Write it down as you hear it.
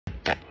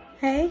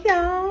Hey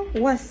y'all,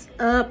 what's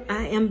up?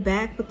 I am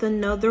back with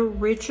another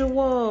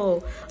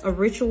ritual, a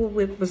ritual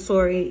with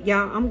Vasori.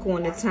 Y'all, I'm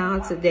going to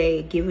town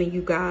today, giving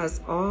you guys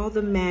all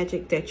the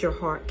magic that your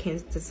heart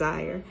can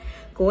desire.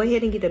 Go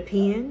ahead and get a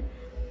pen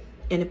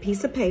and a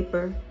piece of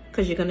paper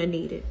because you're going to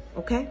need it,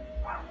 okay?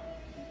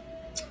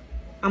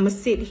 I'm going to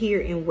sit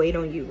here and wait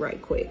on you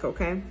right quick,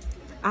 okay?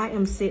 I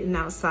am sitting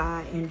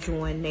outside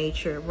enjoying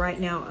nature. Right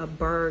now, a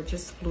bird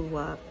just flew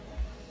up.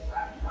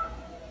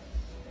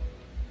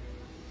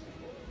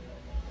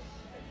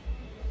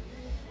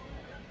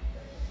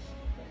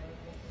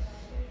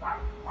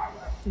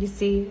 You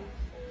see it?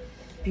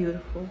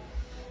 Beautiful.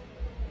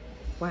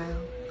 Wow,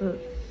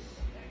 look.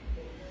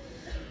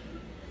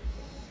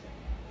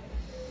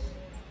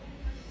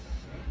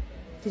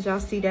 Did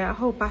y'all see that? I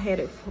hope I had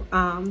it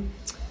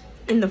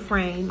in the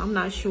frame. I'm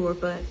not sure,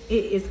 but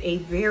it is a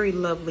very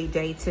lovely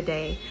day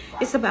today.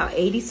 It's about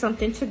 80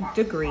 something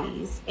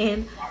degrees,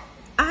 and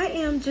I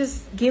am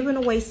just giving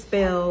away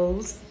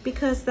spells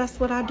because that's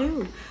what I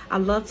do. I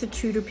love to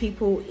tutor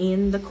people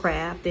in the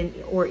craft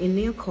or in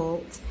the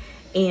occult.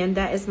 And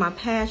that is my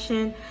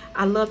passion.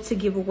 I love to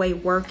give away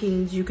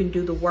workings. You can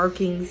do the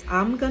workings.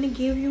 I'm going to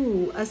give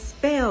you a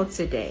spell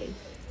today.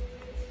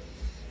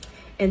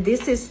 And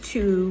this is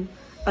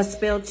a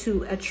spell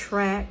to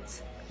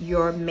attract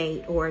your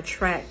mate or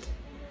attract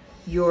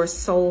your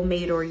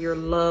soulmate or your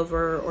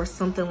lover or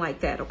something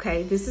like that,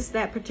 okay? This is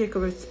that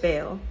particular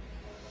spell.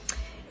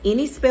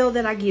 Any spell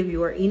that I give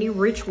you or any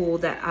ritual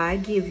that I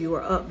give you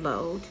or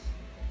upload,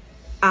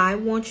 I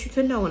want you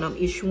to know, and I'm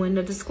issuing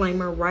a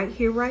disclaimer right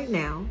here, right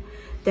now,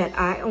 that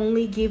I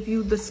only give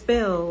you the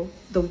spell,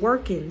 the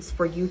workings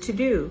for you to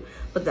do,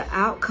 but the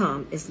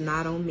outcome is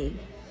not on me,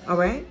 all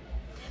right?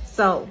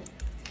 So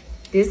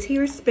this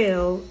here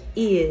spell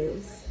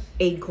is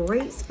a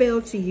great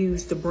spell to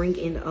use to bring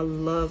in a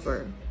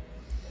lover.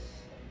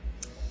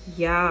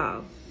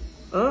 Y'all,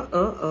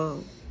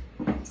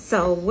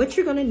 So what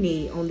you're gonna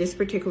need on this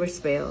particular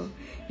spell,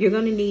 you're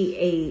gonna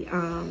need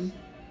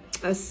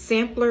a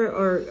sampler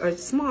or a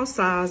small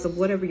size of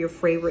whatever your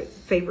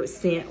favorite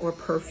scent or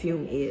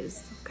perfume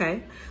is,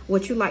 okay?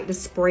 What you like to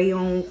spray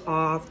on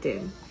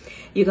often.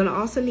 You're gonna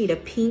also need a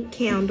pink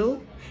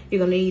candle. You're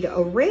gonna need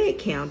a red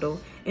candle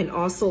and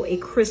also a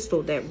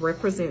crystal that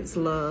represents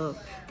love.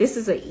 This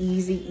is an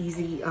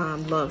easy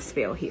love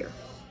spell here,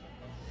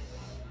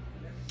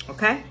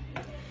 okay?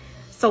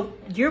 So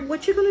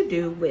what you're gonna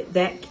do with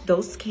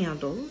those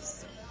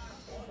candles,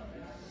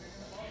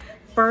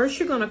 first,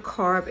 you're going to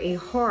carve a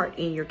heart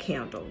in your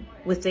candle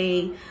with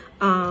a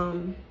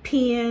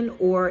pen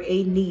or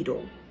a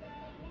needle.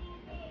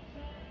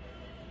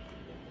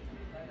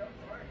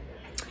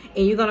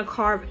 And you're going to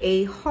carve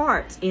a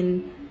heart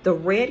in the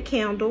red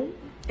candle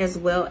as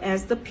well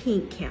as the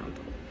pink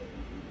candle.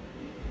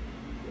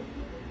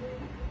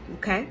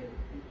 Okay?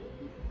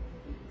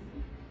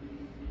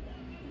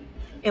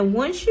 And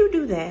once you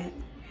do that,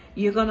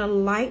 you're going to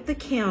light the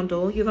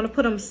candle. You're going to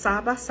put them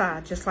side by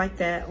side, just like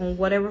that, on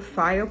whatever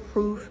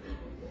fireproof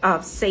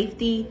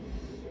safety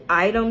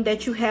item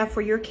that you have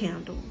for your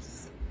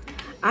candles.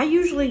 I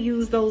usually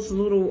use those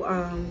little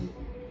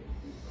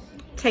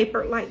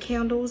tapered light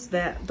candles.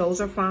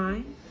 Those are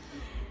fine.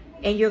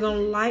 And you're going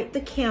to light the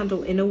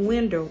candle in a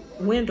window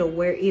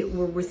where it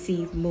will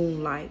receive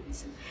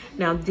moonlight.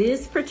 Now,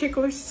 this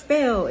particular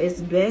spell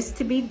is best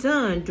to be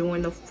done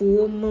during the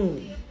full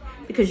moon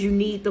because you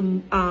need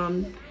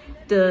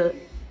the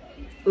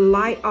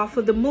light off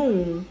of the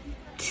moon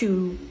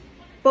to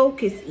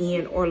focus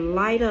in or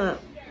light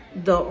up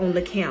on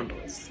the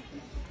candles.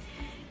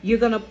 You're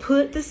going to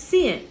put the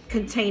scent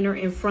container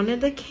in front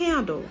of the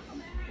candle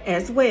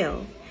as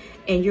well,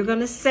 and you're going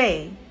to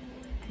say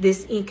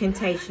this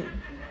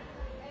incantation.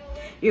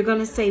 You're going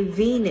to say,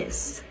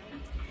 Venus,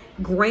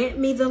 grant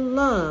me the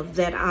love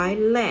that I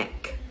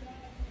lack.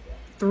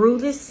 Through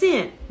the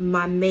scent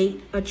my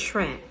mate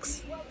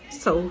attracts,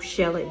 so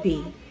shall it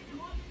be.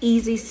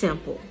 Easy,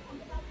 simple.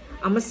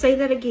 I'm going to say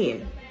that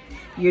again.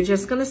 You're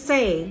just going to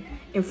say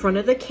in front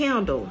of the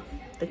candle,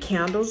 the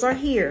candles are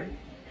here.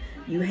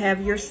 You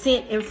have your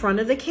scent in front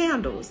of the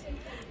candles.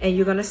 And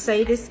you're going to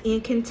say this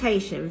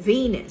incantation,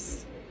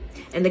 Venus.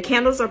 And the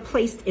candles are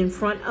placed in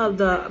front of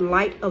the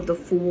light of the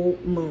full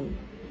moon.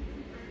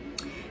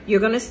 You're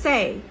going to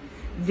say,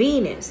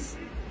 Venus,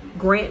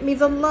 grant me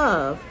the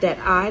love that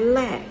I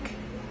lack.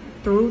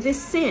 Through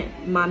this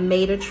scent my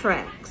mate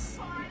attracts.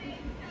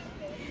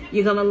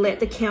 You're going to let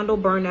the candle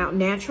burn out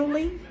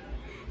naturally.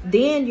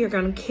 Then you're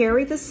going to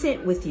carry the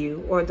scent with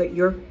you or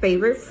your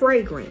favorite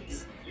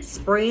fragrance,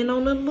 spraying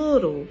on a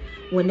little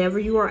whenever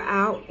you are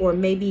out or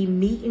maybe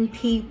meeting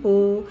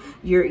people,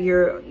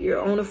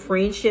 you're on a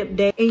friendship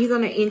day. And you're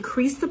going to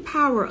increase the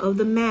power of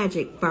the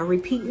magic by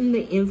repeating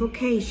the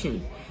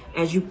invocation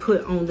as you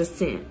put on the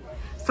scent.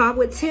 So I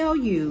would tell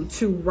you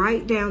to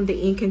write down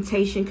the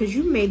incantation because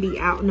you may be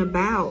out and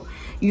about.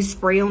 You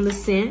spray on the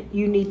scent.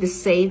 You need to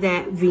say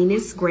that,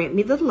 Venus, grant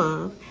me the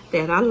love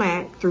that I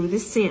lack. Through the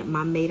scent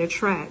my mate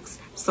attracts,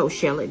 so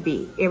shall it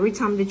be. Every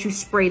time that you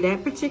spray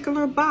that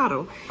particular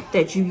bottle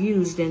that you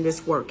used in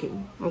this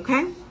working,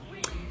 okay?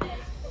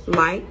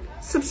 Light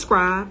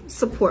subscribe,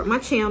 support my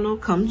channel.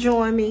 Come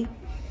join me.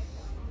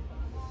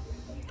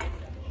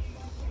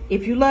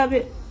 If you love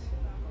it,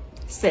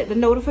 set the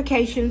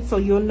notification so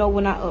you'll know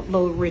when I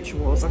upload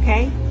rituals,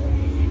 okay?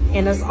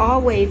 And as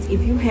always,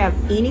 if you have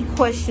any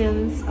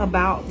questions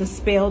about the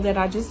spell that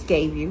I just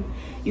gave you,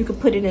 you can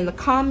put it in the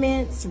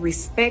comments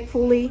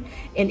respectfully.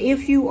 And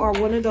if you are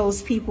one of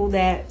those people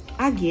that,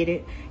 I get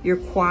it, you're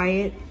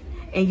quiet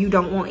and you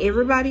don't want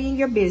everybody in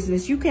your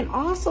business, you can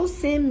also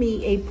send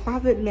me a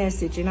private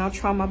message and I'll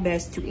try my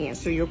best to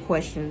answer your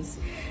questions.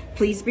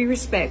 Please be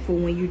respectful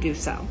when you do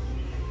so.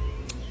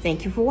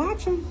 Thank you for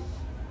watching.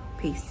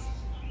 Peace.